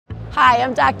Hi,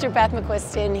 I'm Dr. Beth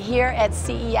McQuiston here at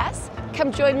CES. Come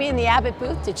join me in the Abbott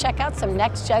booth to check out some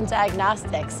Next-Gen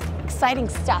Diagnostics. Exciting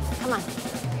stuff, come on.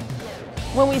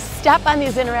 When we step on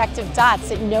these interactive dots,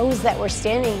 it knows that we're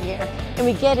standing here and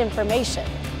we get information.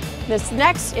 This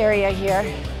next area here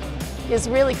is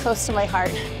really close to my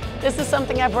heart. This is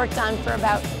something I've worked on for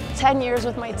about 10 years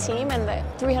with my team and the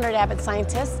 300 Abbott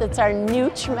scientists. It's our new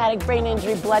traumatic brain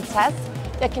injury blood test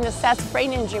that can assess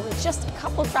brain injury with just a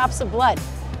couple drops of blood.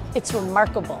 It's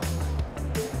remarkable.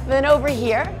 Then over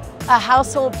here, a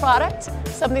household product,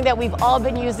 something that we've all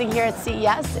been using here at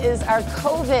CES, is our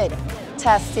COVID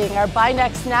testing, our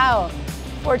Next Now.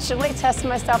 Fortunately, tested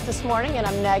myself this morning and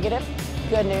I'm negative.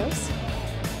 Good news.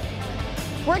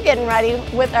 We're getting ready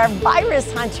with our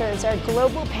virus hunters, our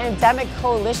global pandemic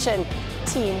coalition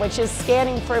team, which is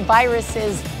scanning for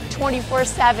viruses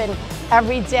 24/7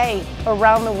 every day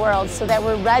around the world so that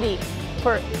we're ready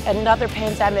for another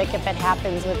pandemic if it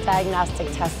happens with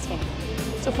diagnostic testing.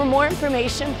 So for more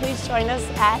information, please join us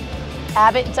at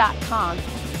abbott.com.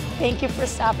 Thank you for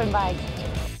stopping by.